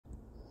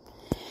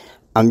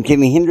I'm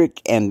Jimmy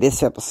Hendrick, and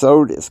this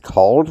episode is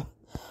called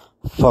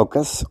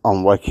Focus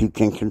on What You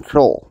Can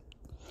Control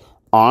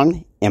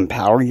on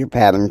Empower Your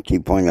Pattern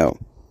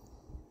 2.0.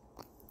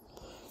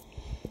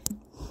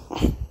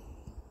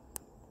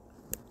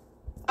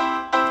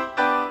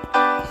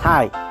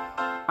 Hi,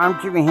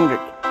 I'm Jimmy Hendrick.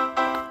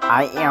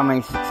 I am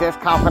a success,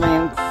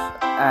 confidence,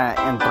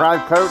 and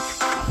thrive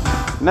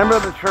coach, member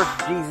of the Church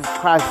of Jesus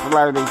Christ of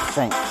Latter-day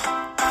Saints.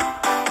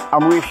 I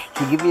wish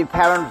to give you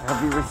patterns to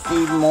help you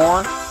receive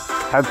more,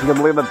 help you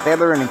live a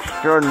better and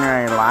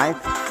extraordinary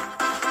life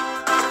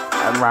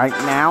right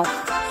now.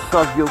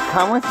 So if you'll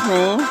come with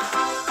me,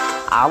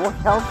 I will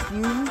help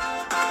you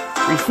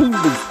receive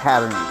these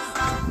patterns.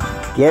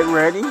 Get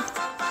ready.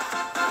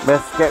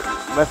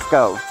 Let's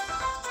go.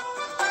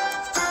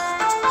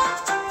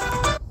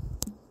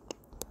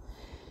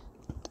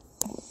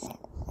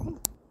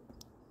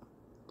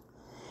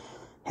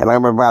 Hello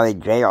everybody,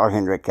 J.R.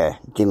 Hendrick.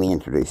 Jimmy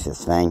introduced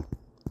this thing,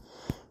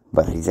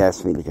 but he's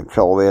asked me to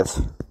control this.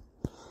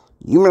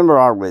 You remember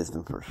our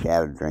wisdom for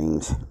shattered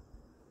dreams?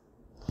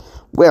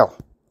 Well,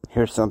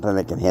 here's something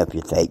that can help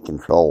you take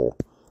control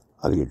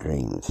of your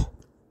dreams.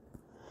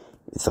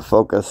 It's a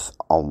focus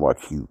on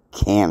what you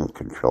can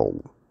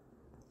control.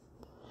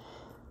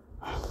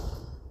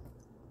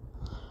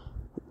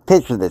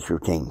 Picture this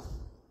routine.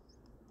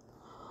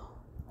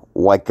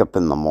 Wake up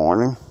in the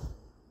morning.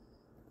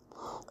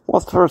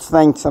 What's the first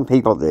thing some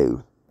people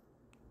do?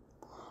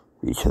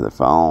 Reach for their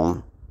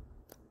phone.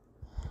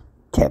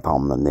 Tap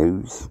on the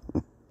news.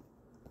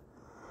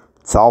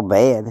 It's all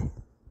bad.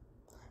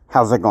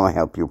 How's that going to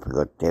help your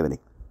productivity?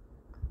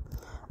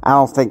 I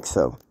don't think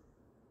so.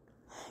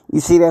 You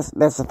see, that's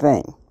the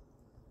thing.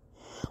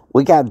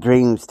 We got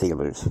dream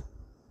stealers,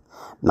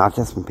 not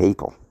just from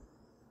people,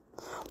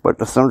 but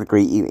to some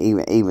degree,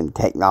 even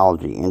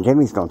technology. And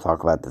Jimmy's going to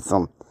talk about this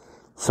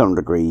some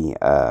degree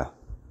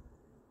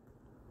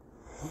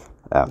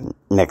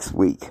next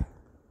week.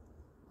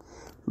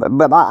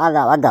 But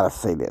I gotta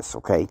say this,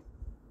 okay?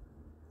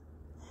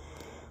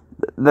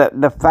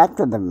 The fact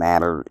of the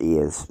matter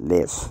is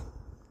this.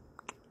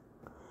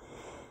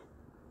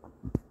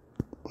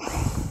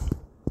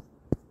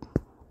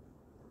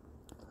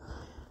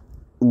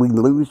 We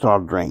lose our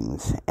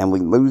dreams and we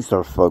lose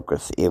our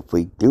focus if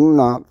we do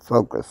not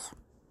focus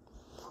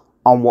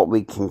on what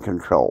we can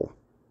control.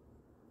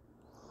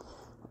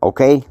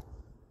 Okay?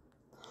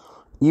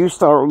 You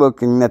start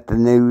looking at the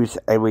news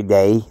every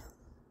day,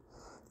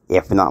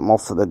 if not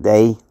most of the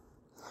day.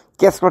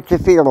 Guess what you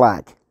feel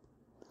like?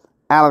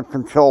 Out of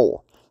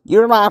control.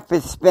 Your life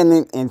is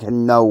spinning into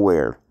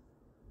nowhere.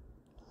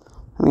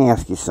 Let me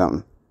ask you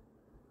something.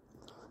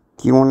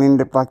 Do you want to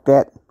end up like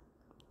that?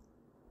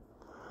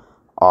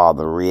 Oh,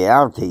 the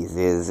reality is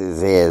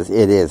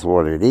it is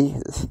what it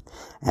is.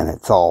 And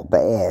it's all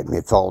bad and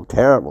it's all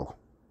terrible.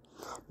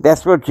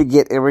 That's what you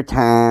get every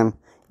time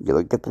you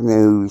look at the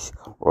news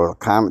or a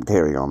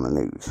commentary on the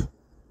news.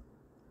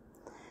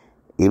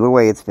 Either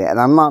way, it's bad.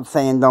 I'm not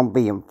saying don't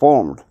be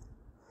informed.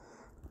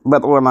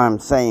 But what I'm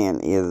saying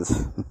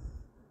is,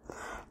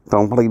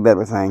 don't believe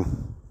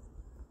everything.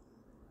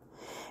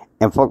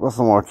 And focus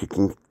on what you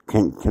can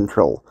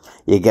control.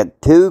 You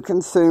get too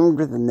consumed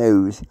with the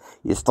news,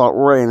 you start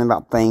worrying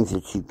about things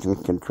that you can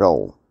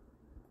control.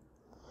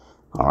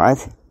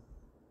 Alright?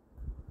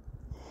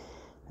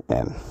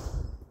 And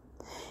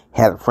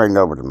had a friend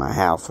over to my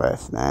house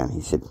last night, and he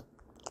said,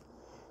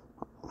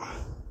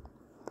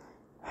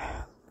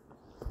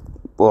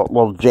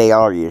 well,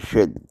 JR, you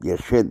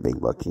should be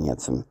looking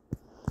at some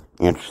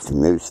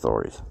interesting news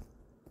stories.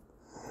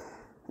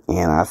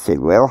 And I said,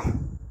 well,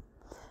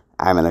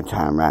 I'm in a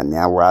time right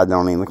now where I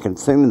don't even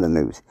consume the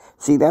news.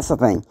 See, that's the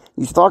thing.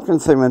 You start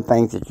consuming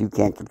things that you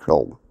can't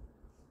control.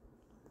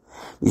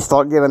 You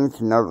start giving it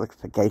to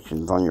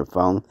notifications on your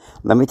phone.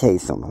 Let me tell you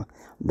something.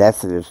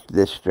 That's a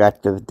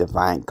distractive,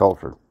 defiant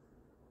culture.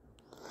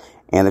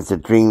 And it's a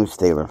dream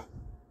stealer.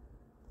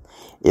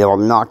 It'll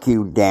knock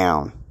you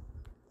down.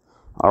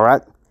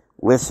 Alright?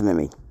 Listen to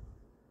me.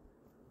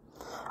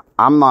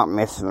 I'm not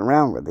messing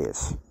around with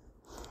this.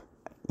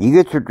 You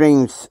get your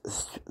dreams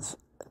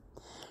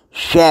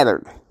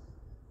shattered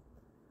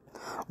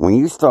when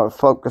you start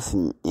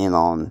focusing in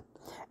on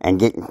and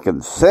getting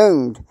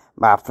consumed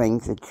by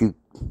things that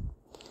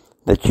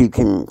you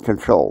can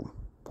control.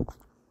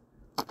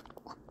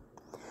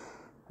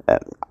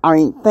 I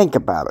mean, think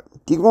about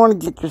it. Do you want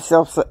to get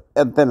yourself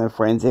up in a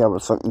frenzy over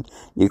something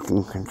you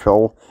can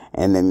control,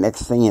 and the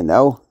next thing you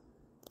know,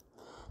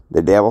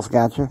 the devil's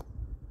got you?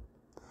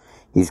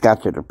 He's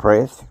got you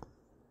depressed?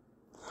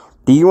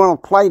 Do you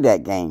want to play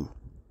that game?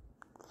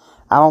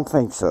 I don't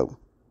think so.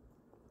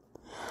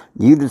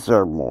 You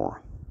deserve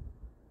more.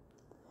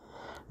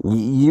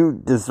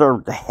 You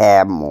deserve to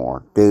have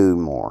more, do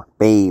more,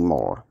 be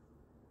more.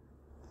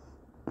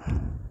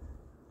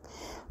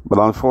 But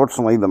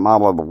unfortunately, the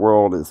model of the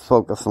world is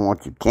focused on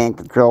what you can't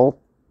control.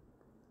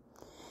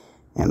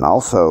 And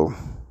also,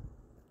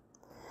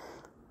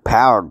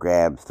 power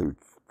grabs through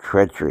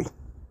treachery.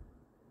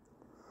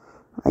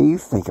 Now you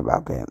think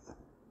about that.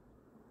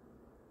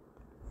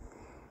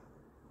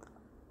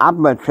 I'd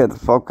much rather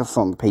focus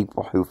on the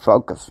people who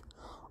focus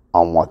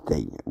on what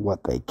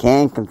they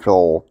can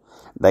control.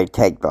 They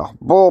take the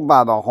bull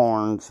by the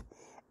horns,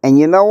 and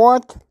you know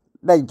what?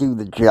 They do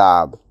the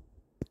job.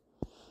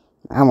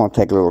 I'm going to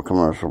take a little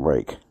commercial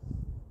break.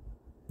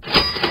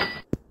 I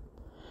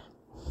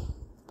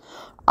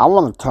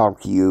want to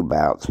talk to you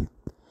about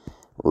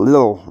a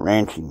little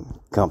ranching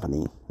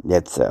company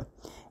that's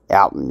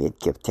out in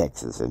Midkiff,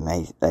 Texas, and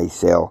they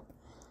sell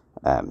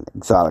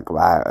exotic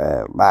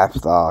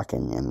livestock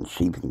and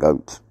sheep and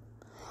goats.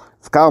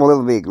 It's called a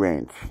Little Big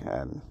Ranch.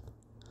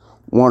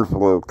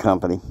 Wonderful little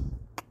company.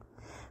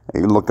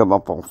 You look them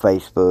up on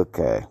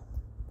Facebook.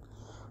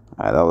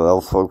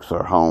 Those folks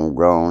are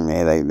homegrown.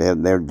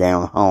 They're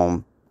down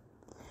home.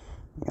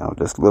 You know,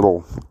 just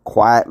little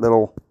quiet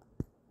little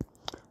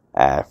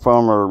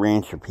farmer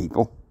rancher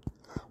people.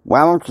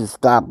 Why don't you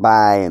stop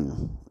by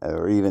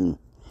or even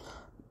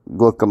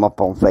look them up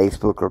on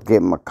Facebook or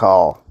give them a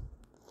call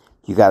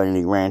if you got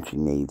any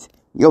ranching needs.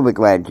 You'll be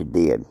glad you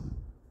did.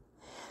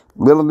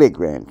 Little Big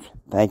Ranch,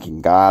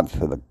 thanking God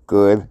for the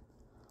good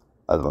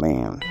of the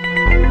land.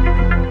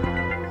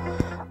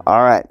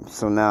 Alright,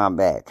 so now I'm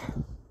back.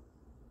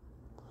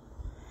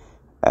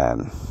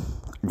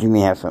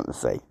 Jimmy has something to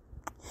say.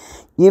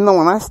 You know,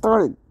 when I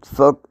started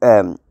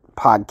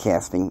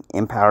podcasting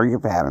Empower Your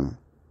Pattern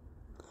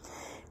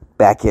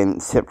back in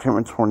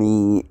September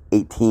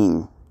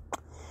 2018,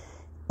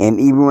 and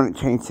even when it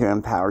changed to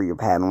Empower Your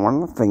Pattern,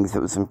 one of the things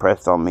that was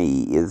impressed on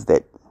me is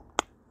that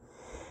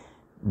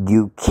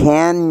you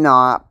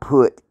cannot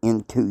put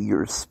into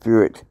your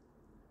spirit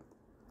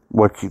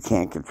what you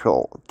can't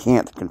control.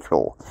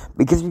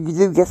 Because if you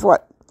do, guess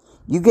what?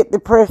 You get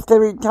depressed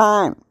every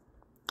time.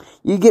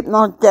 You get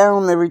knocked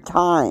down every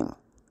time.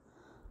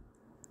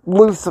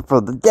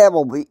 Lucifer, the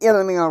devil, the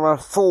enemy of our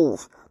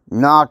souls,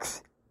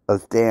 knocks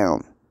us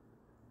down.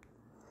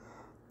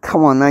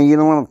 Come on now, you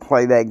don't want to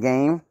play that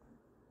game.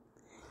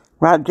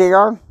 Right,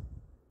 JR?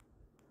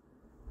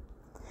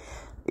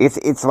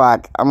 It's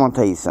like, I'm going to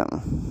tell you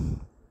something.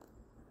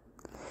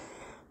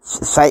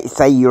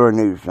 Say you're a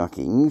news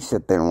junkie, and you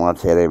sit there and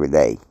watch that every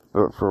day.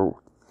 For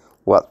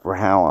what? For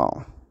how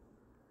long?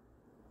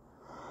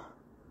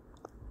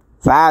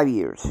 5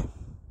 years.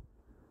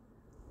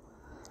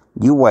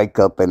 You wake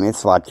up and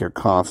it's like you're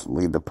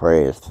constantly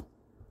depressed.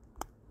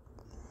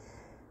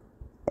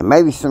 And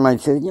maybe somebody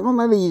says, you know,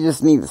 maybe you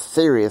just need a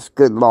serious,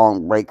 good,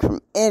 long break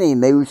from any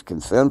news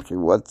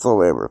consumption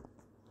whatsoever.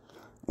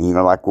 And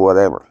you're like,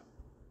 whatever.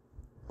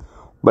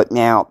 But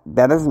now,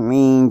 that doesn't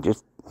mean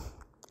just,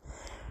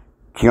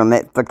 you know,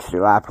 Netflix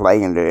your life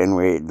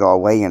and go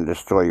away and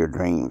destroy your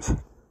dreams.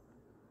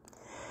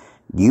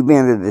 You've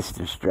been into this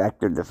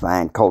distracted,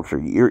 defiant culture.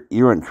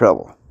 You're in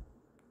trouble.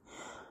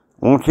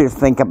 I want you to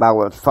think about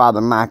what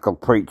Father Michael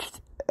preached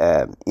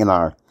in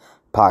our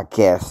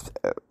podcast,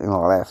 in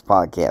our last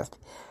podcast.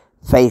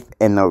 Faith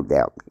and no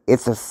doubt.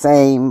 It's the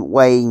same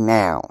way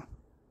now.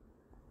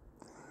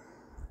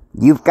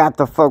 You've got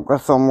to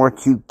focus on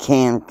what you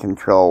can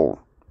control.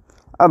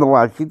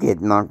 Otherwise, you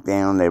get knocked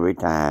down every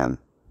time.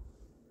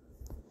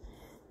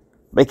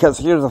 Because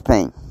here's the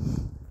thing.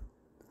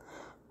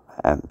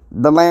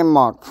 The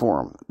Landmark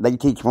Forum, they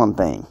teach one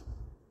thing.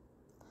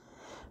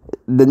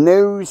 The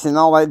news and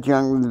all that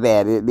junk is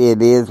bad.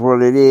 It is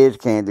what it is.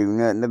 Can't do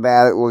nothing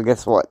about it. Well,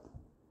 guess what?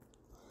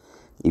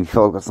 You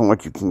focus on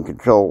what you can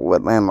control,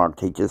 what Landmark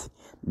teaches.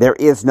 There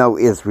is no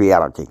is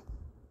reality.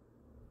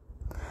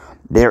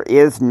 There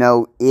is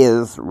no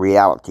is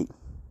reality.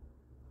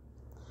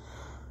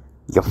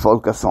 You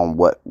focus on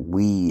what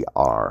we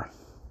are,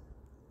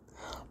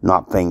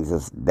 not things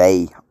as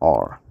they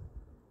are.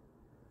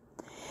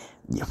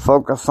 You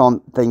focus on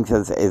things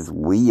as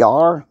we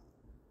are,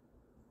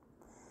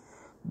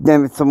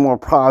 then it's a more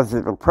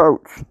positive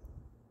approach.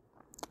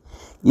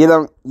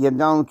 You're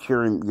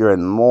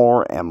in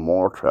more and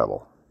more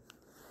trouble.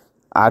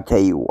 I tell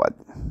you what.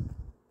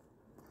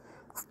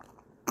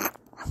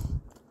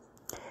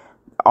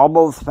 All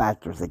those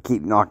factors that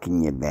keep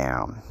knocking you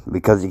down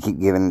because you keep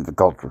giving into the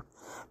culture.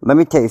 Let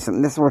me tell you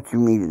something. This is what you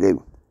need to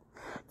do.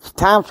 It's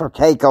time for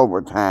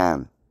takeover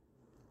time.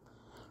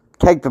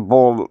 Take the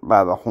bull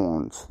by the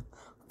horns.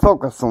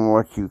 Focus on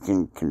what you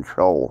can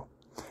control.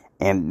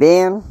 And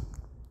then,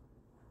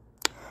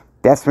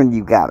 that's when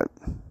you got it.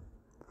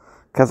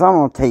 Because I'm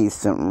going to tell you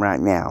something right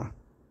now.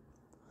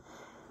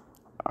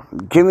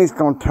 Jimmy's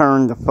going to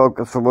turn the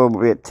focus a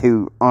little bit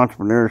to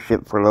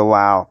entrepreneurship for a little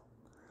while.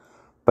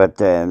 But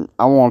I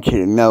want you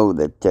to know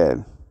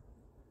that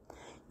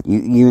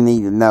you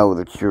need to know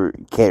that you're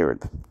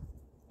cared.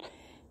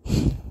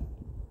 I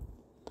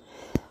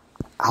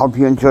hope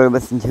you enjoy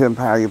listening to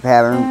Empower Your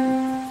Pattern.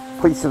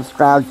 Please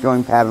subscribe,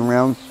 join Pattern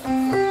Realms.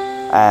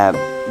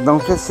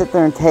 Don't just sit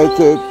there and take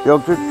it.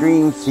 Build your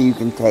dreams so you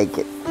can take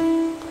it.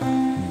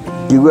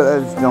 Do what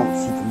others don't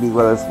so you can be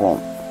what others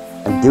won't.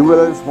 And do what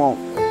others won't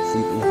so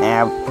you can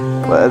have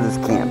what others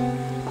can.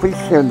 Please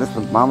share this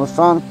with Mama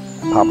Son,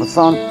 Papa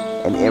Son,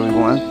 and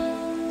everyone.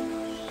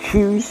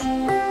 Choose,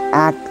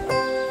 act,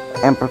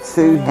 and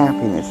pursue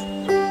happiness.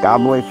 God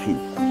bless you.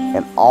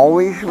 And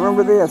always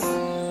remember this.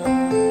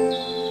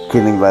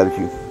 Killing loves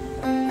you.